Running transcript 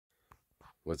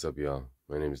What's up, y'all?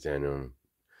 My name is Daniel, and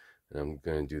I'm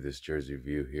gonna do this jersey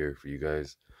review here for you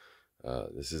guys.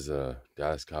 This is a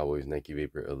Dallas Cowboys Nike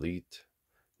Vapor Elite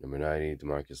number 90,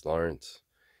 Demarcus Lawrence,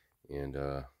 and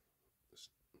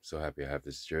so happy I have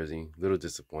this jersey. A little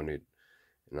disappointed,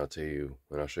 and I'll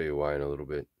show you why in a little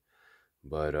bit.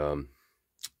 But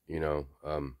here we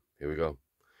go.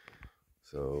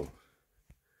 So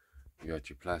you got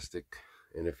your plastic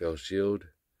NFL shield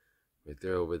right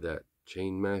there over that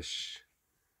chain mesh.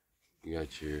 You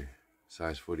got your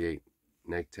size 48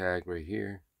 neck tag right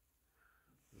here.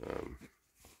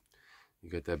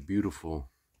 You got that beautiful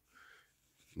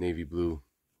navy blue,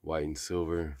 white and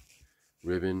silver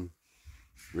ribbing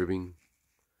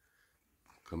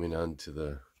coming onto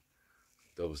the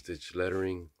double stitch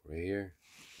lettering right here.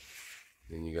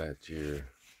 Then you got your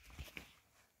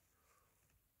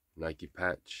Nike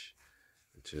patch,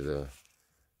 which is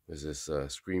this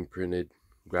screen printed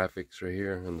graphics right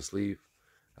here on the sleeve.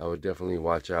 I would definitely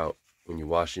watch out when you're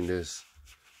washing this,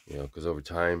 because over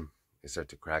time it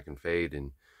starts to crack and fade,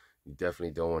 and you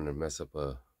definitely don't want to mess up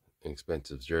an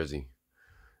expensive jersey.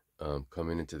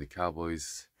 Coming into the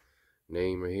Cowboys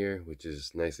name right here, which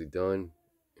is nicely done,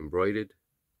 embroidered.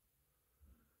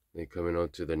 Then coming on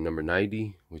to the number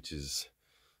 90, which is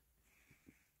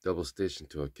double stitched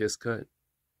into a kiss cut.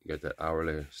 You got that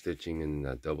hourly stitching and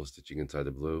that double stitching inside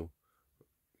the blue.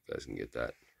 You guys can get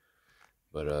that.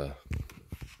 But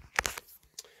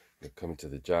coming to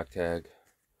the jock tag,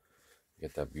 you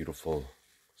got that beautiful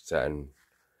satin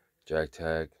jack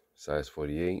tag, size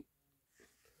 48.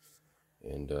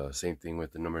 And same thing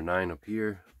with the number 9 up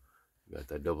here. You got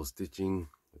that double stitching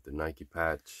with the Nike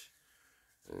patch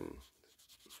and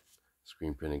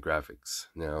screen printed graphics.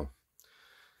 Now,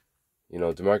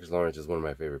 Demarcus Lawrence is one of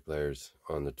my favorite players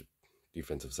on the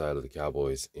defensive side of the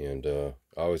Cowboys, and I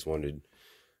always wanted,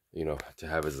 to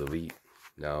have his elite.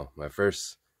 Now, my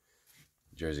first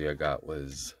jersey I got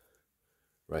was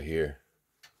right here.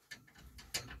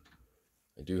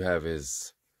 I do have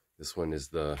this one is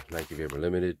the Nike Vapor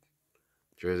Limited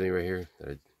jersey right here.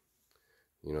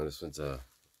 This one's a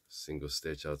single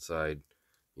stitch outside.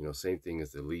 Same thing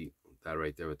as the elite. That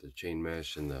right there with the chain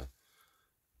mesh and the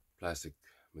plastic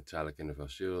metallic NFL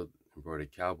shield,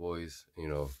 embroidered Cowboys.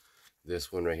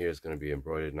 This one right here is going to be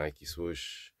embroidered Nike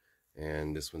swoosh,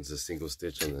 and this one's a single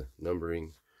stitch on the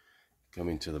numbering.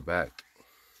 Coming to the back,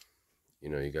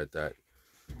 you got that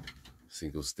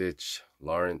single stitch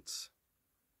Lawrence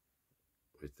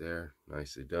right there,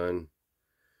 nicely done.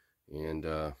 And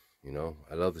I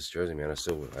love this jersey, man. And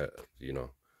so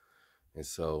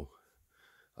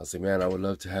I was like, man, I would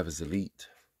love to have his elite.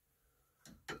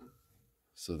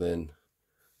 So then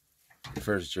the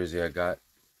first jersey I got,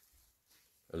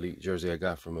 elite jersey I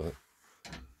got from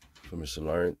Mr.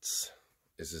 Lawrence,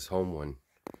 is his home one.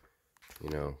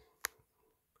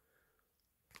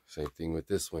 Same thing with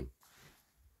this one.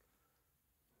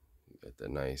 You got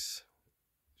that nice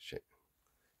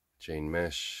chain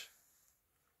mesh,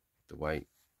 the white,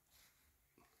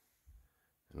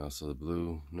 and also the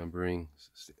blue numbering,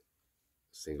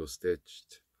 single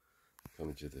stitched.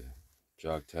 Coming to the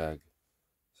jog tag,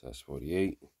 size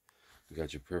 48. You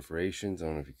got your perforations. I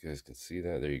don't know if you guys can see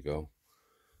that. There you go.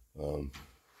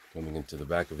 Coming into the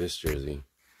back of this jersey,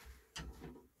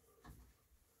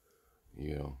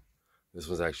 this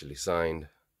was actually signed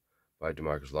by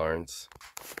Demarcus Lawrence.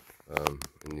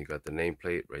 And you got the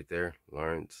nameplate right there,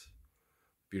 Lawrence.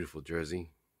 Beautiful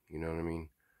jersey, you know what I mean?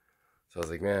 So I was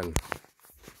like, man,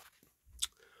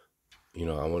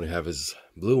 I want to have his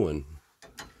blue one.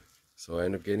 So I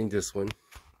ended up getting this one.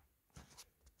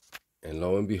 And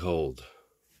lo and behold,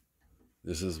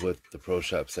 this is what the pro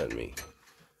shop sent me.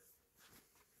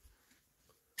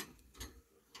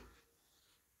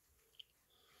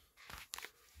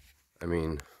 I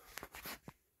mean,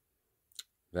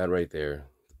 that right there,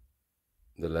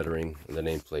 the lettering and the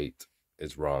nameplate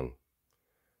is wrong.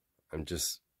 I'm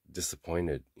just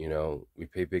disappointed. We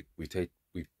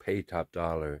pay top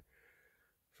dollar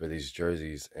for these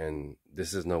jerseys, and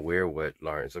this is nowhere what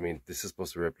Lawrence. I mean, this is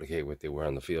supposed to replicate what they wear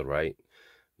on the field, right?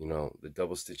 The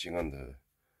double stitching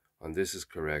on this is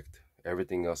correct.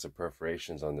 Everything else, the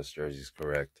perforations on this jersey is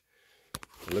correct.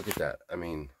 Look at that. I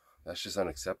mean, that's just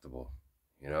unacceptable.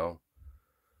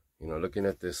 Looking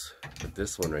at this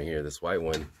one right here, this white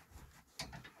one.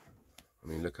 I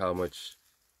mean, look how much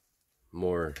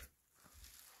more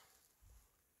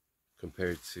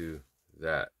compared to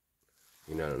that.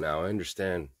 Now I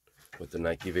understand with the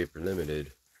Nike Vapor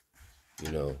Limited,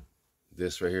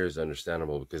 this right here is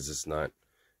understandable because it's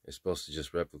supposed to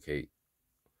just replicate,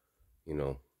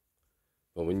 but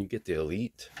when you get the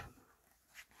elite,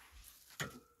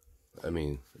 I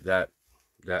mean, that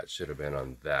that should have been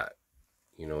on that.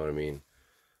 You know what I mean?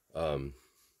 Um,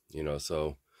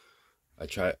 so I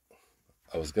tried,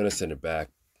 I was gonna send it back,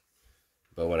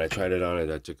 but when I tried it on it,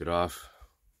 I took it off.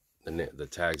 The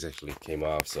tags actually came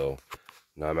off, so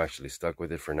now I'm actually stuck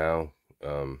with it for now.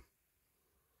 Um,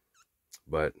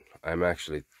 but I'm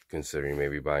actually considering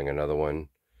maybe buying another one,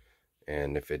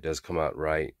 and if it does come out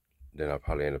right, then I'll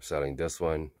probably end up selling this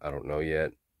one. I don't know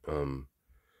yet. Um,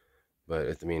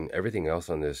 but I mean, everything else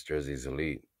on this jersey is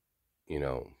elite. You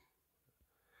know,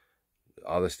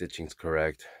 all the stitching's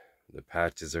correct, the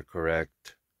patches are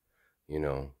correct. You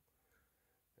know,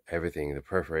 everything, the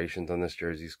perforations on this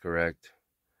jersey is correct.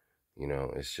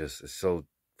 It's so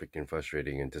freaking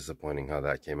frustrating and disappointing how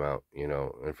that came out.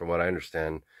 And from what I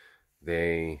understand,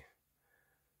 they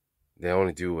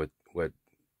only do what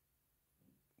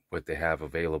they have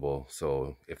available.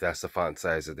 So if that's the font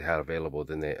size that they had available,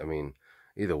 then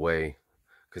either way,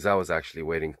 because I was actually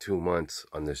waiting 2 months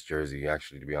on this jersey,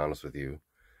 actually, to be honest with you.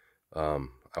 I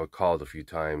called a few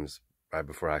times right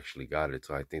before I actually got it,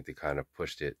 so I think they kind of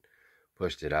pushed it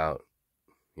out,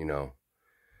 you know.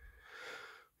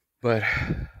 But,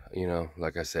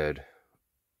 like I said,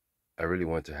 I really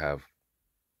want to have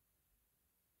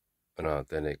an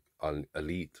authentic,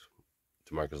 elite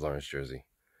Demarcus Lawrence jersey.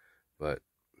 But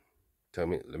tell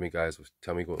me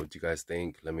what you guys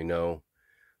think. Let me know.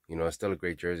 It's still a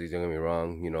great jersey. Don't get me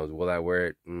wrong. Will I wear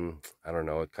it? I don't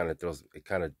know. It kind of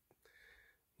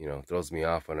throws me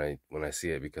off when I see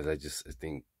it, because I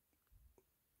think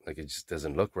like it just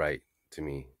doesn't look right to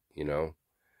me.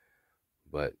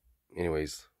 But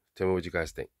anyways, tell me what you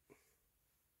guys think.